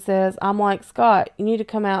 Shannon says. I'm like, Scott, you need to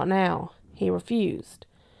come out now. He refused.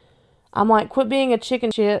 I'm like, quit being a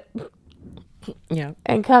chicken shit. Yeah.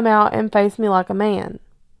 And come out and face me like a man.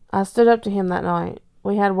 I stood up to him that night.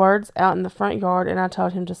 We had words out in the front yard and I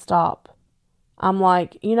told him to stop. I'm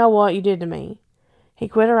like, you know what you did to me. He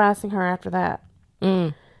quit harassing her after that.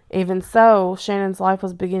 Even so, Shannon's life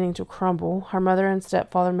was beginning to crumble. Her mother and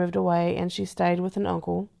stepfather moved away and she stayed with an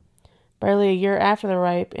uncle. Barely a year after the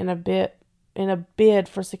rape, in a bid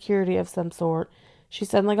for security of some sort, she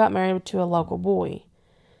suddenly got married to a local boy.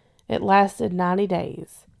 It lasted 90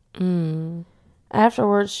 days.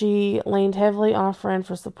 Afterwards, she leaned heavily on a friend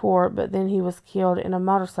for support, but then he was killed in a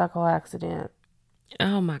motorcycle accident.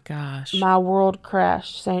 Oh my gosh. My world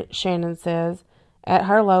crashed, Shannon says. At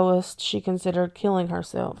her lowest, she considered killing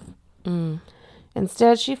herself.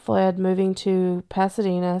 Instead, she fled, moving to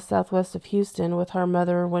Pasadena, southwest of Houston, with her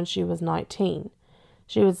mother when she was 19.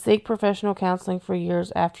 She would seek professional counseling for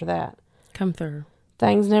years after that. Come through.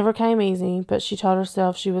 Things never came easy, but she told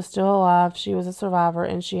herself she was still alive, she was a survivor,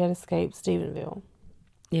 and she had escaped Stephenville.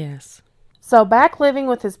 Yes. So back living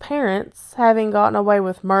with his parents, having gotten away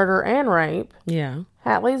with murder and rape, Yeah.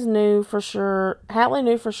 Hatley knew for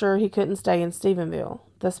sure he couldn't stay in Stephenville.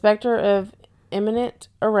 The specter of imminent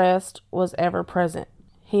arrest was ever present.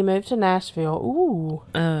 He moved to Nashville.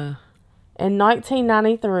 In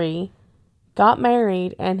 1993, got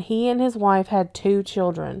married, and he and his wife had 2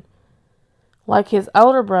 children. Like his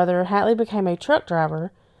older brother, Hatley became a truck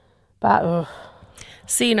driver.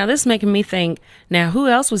 See, now this is making me think, now who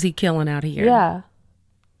else was he killing out here? Yeah.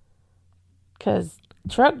 Because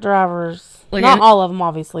truck drivers, Like, not all of them,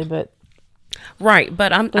 obviously, but... Right,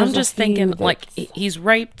 but I'm There's just a few thinking, that's- like, he's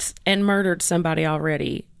raped and murdered somebody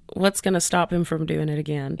already. What's going to stop him from doing it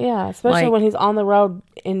again? Yeah, especially Like- when he's on the road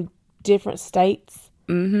in different states.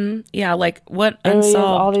 Yeah, like, what Areas,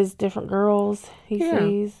 unsolved... all these different girls he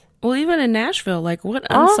sees. Well, even in Nashville, like, what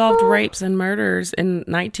unsolved Uh-huh. rapes and murders in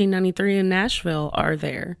 1993 in Nashville are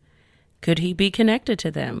there? Could he be connected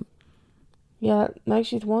to them? Yeah, it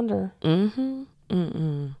makes you wonder.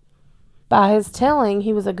 By his telling,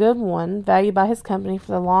 he was a good one, valued by his company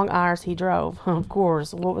for the long hours he drove. Of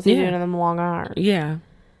course, what was he Yeah. doing in them long hours? Yeah.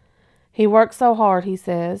 He worked so hard, he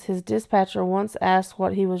says. His dispatcher once asked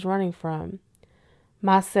what he was running from.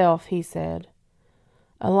 Myself, he said.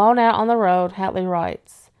 Alone out on the road, Hatley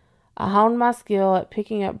writes, I honed my skill at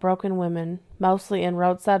picking up broken women, mostly in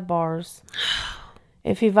roadside bars.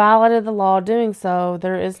 If he violated the law doing so,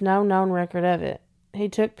 there is no known record of it. He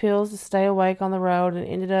took pills to stay awake on the road and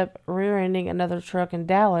ended up rear-ending another truck in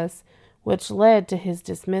Dallas, which led to his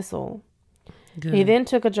dismissal. Good. He then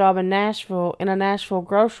took a job in a Nashville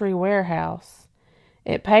grocery warehouse.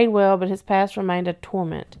 It paid well, but his past remained a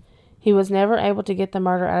torment. He was never able to get the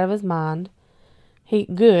murder out of his mind. He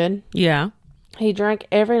drank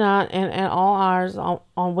every night and at all hours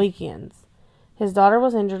on weekends. His daughter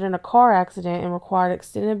was injured in a car accident and required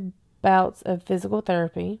extended bouts of physical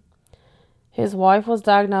therapy. His wife was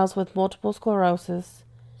diagnosed with multiple sclerosis.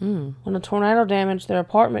 When a tornado damaged their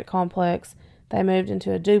apartment complex, they moved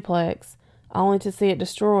into a duplex, only to see it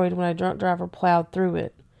destroyed when a drunk driver plowed through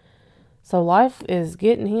it. So life is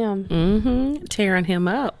getting him. Tearing him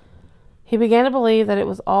up. He began to believe that it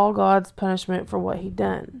was all God's punishment for what he'd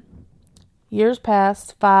done. Years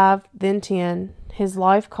passed, 5, then 10. His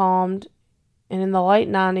life calmed, and in the late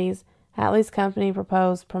 90s, Hatley's company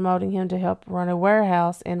proposed promoting him to help run a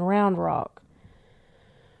warehouse in Round Rock.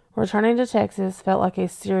 Returning to Texas felt like a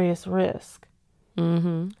serious risk.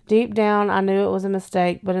 Deep down, I knew it was a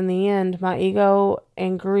mistake, but in the end, my ego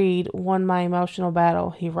and greed won my emotional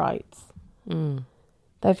battle, he writes.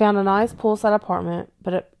 They found a nice poolside apartment,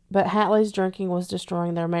 but Hatley's drinking was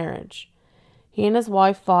destroying their marriage. He and his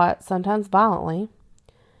wife fought, sometimes violently.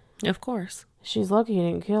 Of course. She's lucky he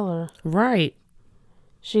didn't kill her. Right.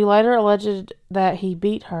 She later alleged that he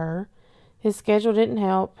beat her. His schedule didn't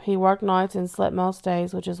help. He worked nights and slept most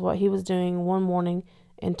days, which is what he was doing one morning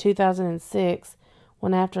in 2006,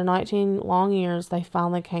 when after 19 long years, they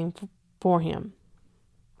finally came for him.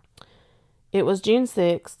 It was June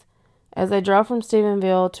 6th. As they drove from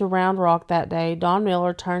Stephenville to Round Rock that day, Don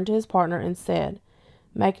Miller turned to his partner and said,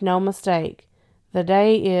 Make no mistake, the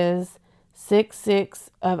day is 6/6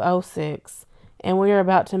 of 06, and we are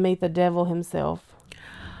about to meet the devil himself.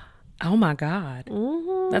 Oh, my God.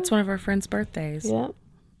 That's one of our friends' birthdays. Yep.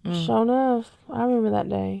 Sure enough. I remember that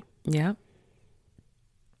day. Yep.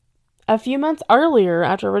 A few months earlier,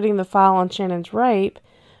 after reading the file on Shannon's rape,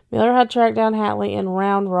 Miller had tracked down Hatley in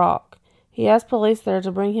Round Rock. He asked police there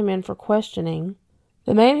to bring him in for questioning.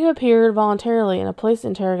 The man who appeared voluntarily in a police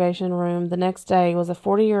interrogation room the next day was a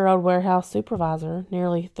 40-year-old warehouse supervisor,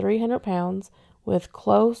 nearly 300 pounds, with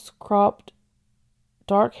close, cropped,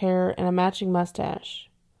 dark hair and a matching mustache.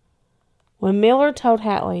 When Miller told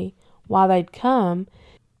Hatley why they'd come,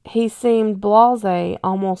 he seemed blasé,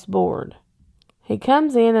 almost bored. He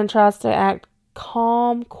comes in and tries to act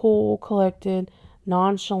calm, cool, collected,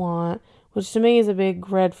 nonchalant, which to me is a big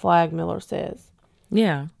red flag, Miller says.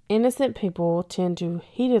 Yeah. Innocent people tend to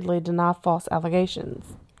heatedly deny false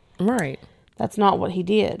allegations. Right. That's not what he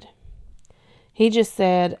did. He just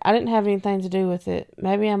said, I didn't have anything to do with it.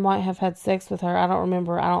 Maybe I might have had sex with her. I don't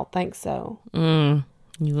remember. I don't think so. You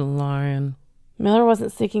lying. Miller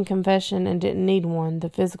wasn't seeking confession and didn't need one. The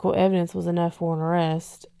physical evidence was enough for an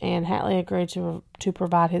arrest, and Hatley agreed to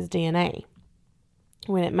provide his DNA.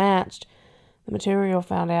 When it matched, the material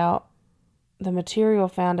found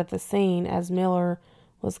at the scene, as Miller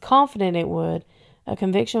was confident it would, a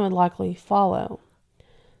conviction would likely follow.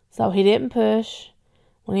 So he didn't push.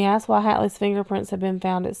 When he asked why Hatley's fingerprints had been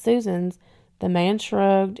found at Susan's, the man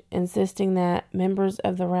shrugged, insisting that members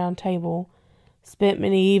of the Round Table spent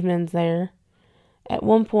many evenings there. At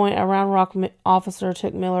one point, a Round Rock officer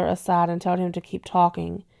took Miller aside and told him to keep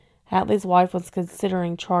talking. Hatley's wife was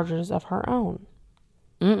considering charges of her own.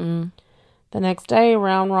 The next day,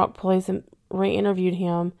 Round Rock police re-interviewed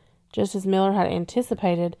him. Just as Miller had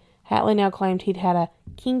anticipated, Hatley now claimed he'd had a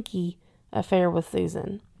kinky affair with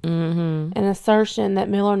Susan. Mm-hmm. an assertion that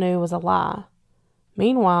Miller knew was a lie.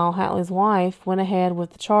 Meanwhile, Hatley's wife went ahead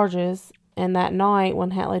with the charges, and that night when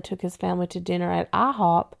Hatley took his family to dinner at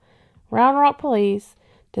IHOP, Round Rock police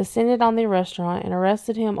descended on the restaurant and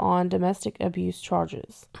arrested him on domestic abuse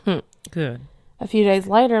charges. Good. A few days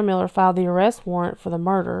later, Miller filed the arrest warrant for the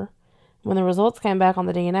murder. When the results came back on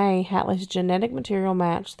the DNA, Hatley's genetic material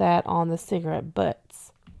matched that on the cigarette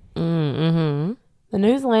butts. Mm-hmm. The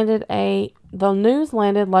news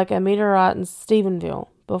landed like a meteorite in Stephenville.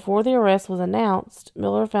 Before the arrest was announced,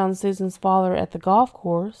 Miller found Susan's father at the golf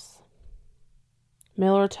course.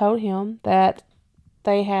 Miller told him that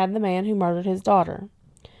they had the man who murdered his daughter.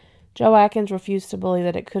 Joe Atkins refused to believe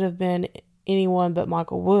that it could have been anyone but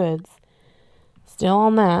Michael Woods. Still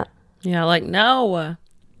on that. Yeah, like, no.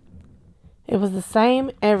 It was the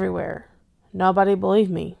same everywhere. Nobody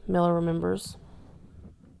believed me, Miller remembers.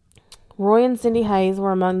 Roy and Cindy Hayes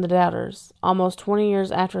were among the doubters. Almost 20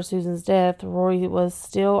 years after Susan's death, Roy was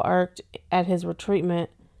still irked at his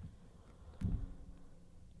treatment.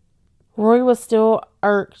 Roy was still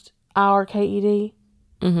irked, IRKED?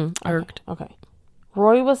 Mm-hmm. Irked. Okay.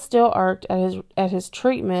 Roy was still irked at his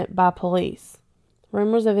treatment by police.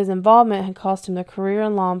 Rumors of his involvement had cost him the career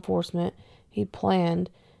in law enforcement he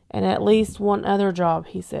planned, and at least one other job,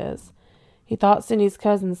 he says. He thought Cindy's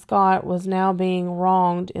cousin Scott was now being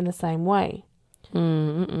wronged in the same way.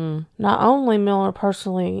 Mm-mm. Not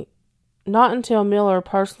until Miller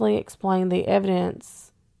personally explained the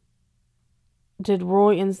evidence did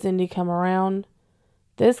Roy and Cindy come around.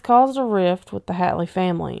 This caused a rift with the Hatley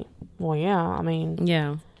family. Well, yeah, I mean...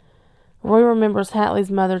 Yeah. Roy remembers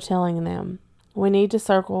Hatley's mother telling them, "We need to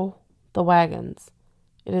circle the wagons.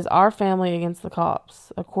 It is our family against the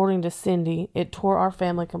cops." According to Cindy, it tore our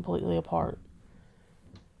family completely apart.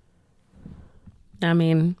 I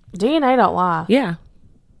mean... DNA don't lie. Yeah.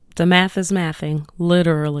 The math is mathing.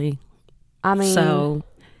 Literally. I mean... So...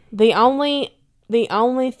 The only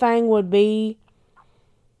thing would be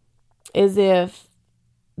is if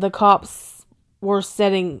the cops were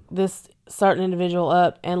setting this certain individual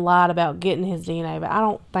up and lied about getting his DNA, but I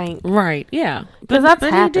don't think... Right, yeah. Because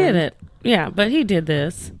but happened. He did it. Yeah, but he did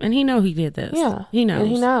this. And he did this. Yeah. He knows. And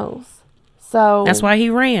he knows. So... That's why he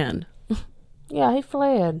ran. Yeah, he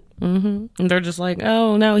fled. Mm-hmm. And they're just like,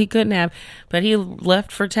 oh, no, he couldn't have. But he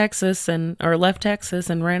left Texas and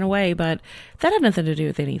ran away. But that had nothing to do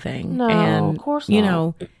with anything. No, and, of course not. You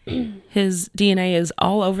know, his DNA is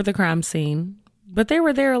all over the crime scene. But they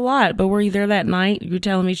were there a lot. But were you there that night? You're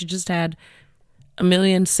telling me she just had a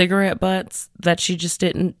million cigarette butts that she just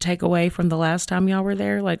didn't take away from the last time y'all were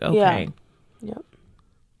there? Like, okay. Yeah. Yep.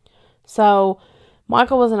 So,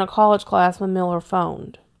 Michael was in a college class when Miller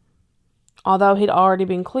phoned. Although he'd already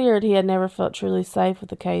been cleared, he had never felt truly safe with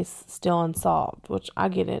the case still unsolved, which I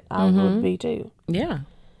get it. I would be too. Yeah.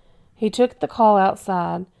 He took the call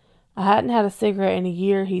outside. I hadn't had a cigarette in a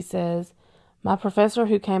year, he says. My professor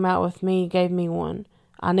who came out with me gave me one.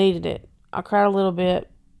 I needed it. I cried a little bit.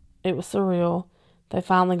 It was surreal. They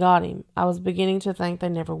finally got him. I was beginning to think they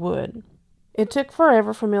never would. It took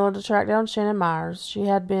forever for Miller to track down Shannon Myers. She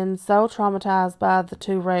had been so traumatized by the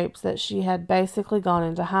 2 rapes that she had basically gone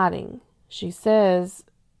into hiding. She says,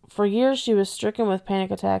 for years she was stricken with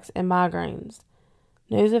panic attacks and migraines.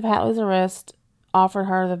 News of Hatley's arrest offered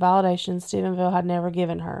her the validation Stephenville had never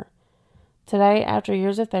given her. Today, after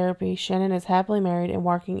years of therapy, Shannon is happily married and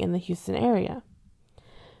working in the Houston area.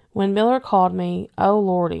 When Miller called me, oh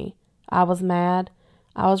lordy, I was mad.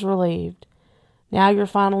 I was relieved. Now you're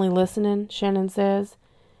finally listening, Shannon says.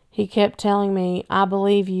 He kept telling me, I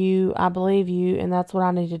believe you, and that's what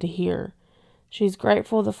I needed to hear. She's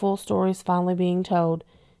grateful the full story is finally being told,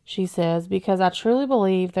 she says, because I truly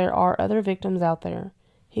believe there are other victims out there.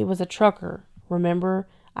 He was a trucker. Remember,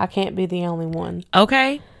 I can't be the only one.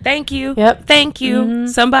 Okay. Thank you. Yep. Thank you. Mm-hmm.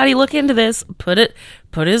 Somebody look into this. Put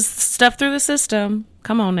his stuff through the system.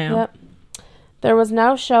 Come on now. Yep. There was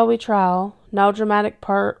no showy trial, no dramatic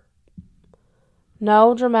perp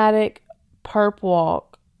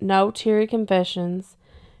walk, no teary confessions.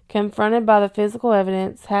 Confronted by the physical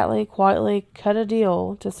evidence, Hatley quietly cut a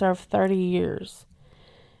deal to serve 30 years.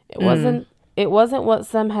 It wasn't what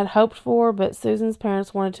some had hoped for, but Susan's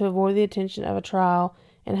parents wanted to avoid the attention of a trial,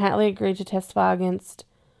 and Hatley agreed to testify against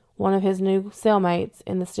one of his new cellmates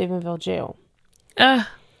in the Stephenville jail.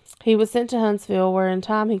 He was sent to Huntsville, where in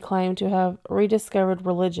time he claimed to have rediscovered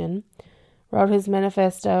religion, wrote his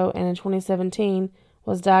manifesto, and in 2017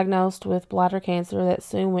 was diagnosed with bladder cancer that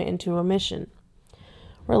soon went into remission.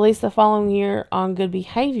 Released the following year on good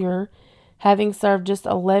behavior, having served just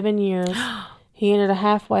 11 years, he entered a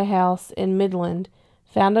halfway house in Midland,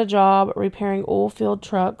 found a job repairing oil-filled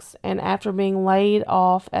trucks, and after being laid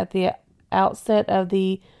off at the outset of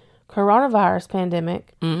the coronavirus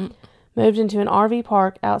pandemic, moved into an RV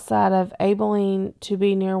park outside of Abilene to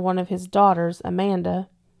be near one of his daughters, Amanda.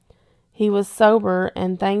 He was sober,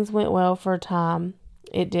 and things went well for a time.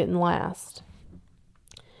 It didn't last.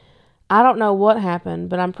 I don't know what happened,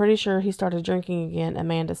 but I'm pretty sure he started drinking again,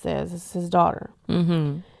 Amanda says. This is his daughter.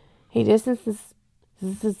 Mm-hmm. He distances...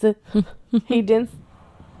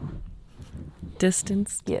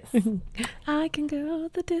 Distance. Yes. I can go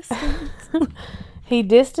the distance. He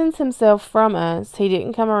distanced himself from us. He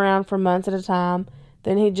didn't come around for months at a time.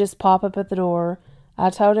 Then he'd just pop up at the door. I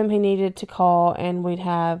told him he needed to call and we'd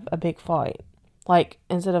have a big fight. Like,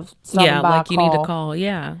 instead of stopping by, you need to call.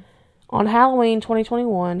 Yeah. On Halloween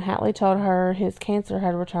 2021, Hatley told her his cancer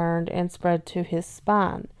had returned and spread to his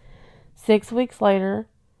spine. 6 weeks later,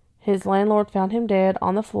 his landlord found him dead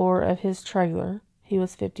on the floor of his trailer. He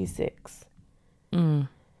was 56.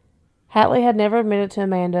 Hatley had never admitted to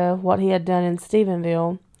Amanda what he had done in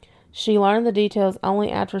Stephenville. She learned the details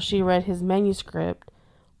only after she read his manuscript.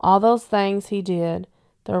 All those things he did,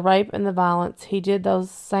 the rape and the violence, he did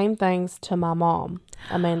those same things to my mom,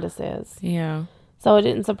 Amanda says. Yeah. So it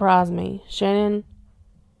didn't surprise me. Shannon,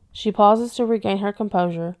 she pauses to regain her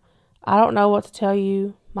composure. I don't know what to tell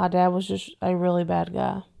you. My dad was just a really bad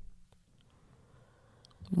guy.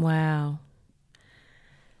 Wow.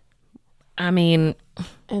 I mean...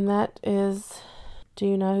 And that is... Do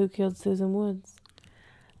you know who killed Susan Woods?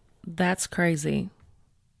 That's crazy.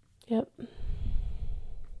 Yep.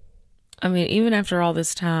 I mean, even after all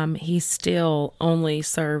this time, he still only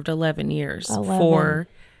served 11 years 11. For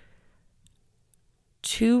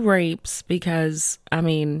 2 rapes because, I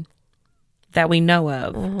mean, that we know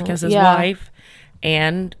of. Because his wife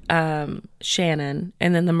and Shannon,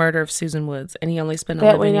 and then the murder of Susan Woods. And he only spent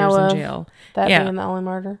 11 years in jail. That being the only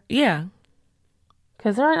murder? Yeah.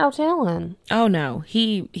 Because there ain't no telling. Oh, no.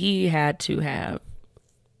 He had to have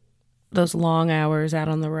those long hours out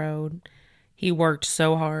on the road. He worked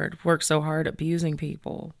so hard abusing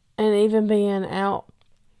people. And even being out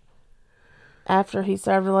after he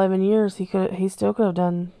served 11 years, he still could have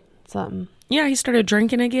done something. Yeah, he started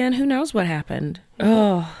drinking again. Who knows what happened?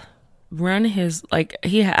 Oh, run his, like,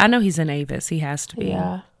 I know he's in Avis. He has to be.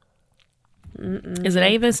 Yeah. Is it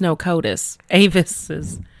Avis? No, CODIS.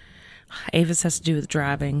 Avis has to do with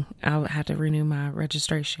driving. I'll have to renew my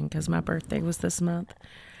registration because my birthday was this month,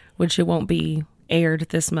 which it won't be aired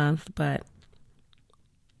this month, but,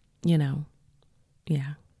 you know,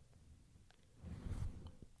 yeah.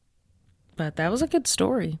 But that was a good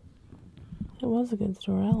story. It was a good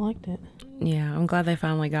story. I liked it. Yeah, I'm glad they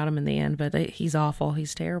finally got him in the end, but he's awful.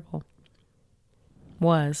 He's terrible.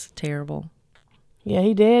 Was terrible. Yeah,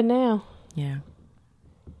 he dead now. Yeah.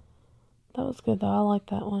 That was good, though. I like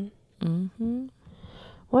that one. Mm-hmm.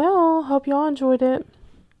 Well, hope y'all enjoyed it.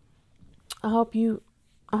 I hope you've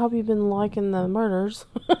been liking the murders.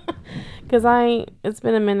 Because it's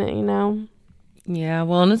been a minute, you know. Yeah,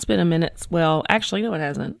 well, and it's been a minute. Well, actually, no, it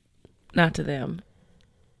hasn't. Not to them.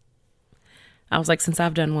 I was like, since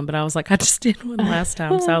I've done one, but I was like, I just did one last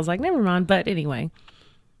time. So I was like, never mind. But anyway.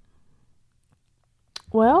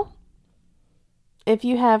 Well, if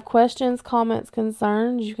you have questions, comments,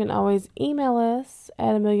 concerns, you can always email us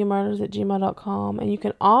at amillionmurders@gmail.com. And you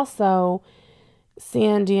can also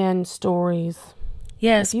send in stories.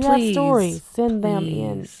 Yes, if you please. have stories, send them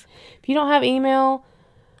in. If you don't have email,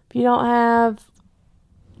 if you don't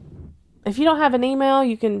have an email,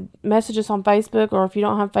 you can message us on Facebook, or if you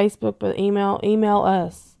don't have Facebook but email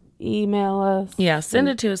us. Email us. Yeah, send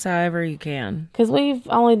it to us however you can. Because we've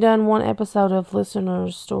only done one episode of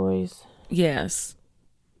listeners' stories. Yes.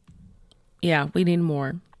 Yeah, we need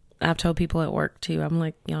more. I've told people at work too. I'm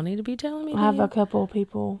like, y'all need to be telling me. I have a couple of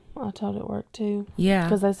people I told at work too. Yeah.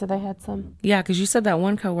 Because they said they had some. Yeah, because you said that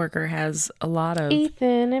one coworker has a lot of.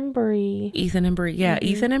 Ethan and Bree. Yeah, mm-hmm.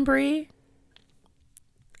 Ethan and Bree.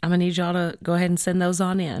 I'm going to need y'all to go ahead and send those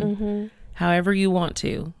on in. Mm-hmm. However you want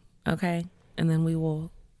to. Okay? And then we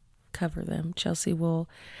will cover them. Chelsea will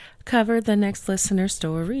cover the next listener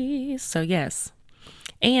stories. So, yes.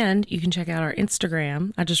 And you can check out our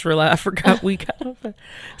Instagram. I just realized I forgot we got off.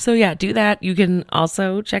 So, yeah, do that. You can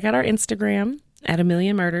also check out our Instagram at A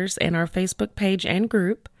Million Murders and our Facebook page and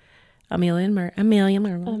group, A Million Murders. I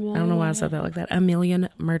don't know why I said that like that. A Million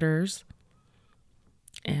Murders.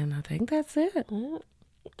 And I think that's it.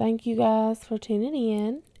 Thank you guys for tuning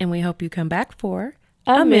in. And we hope you come back for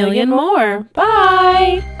A million more.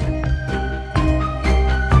 Bye.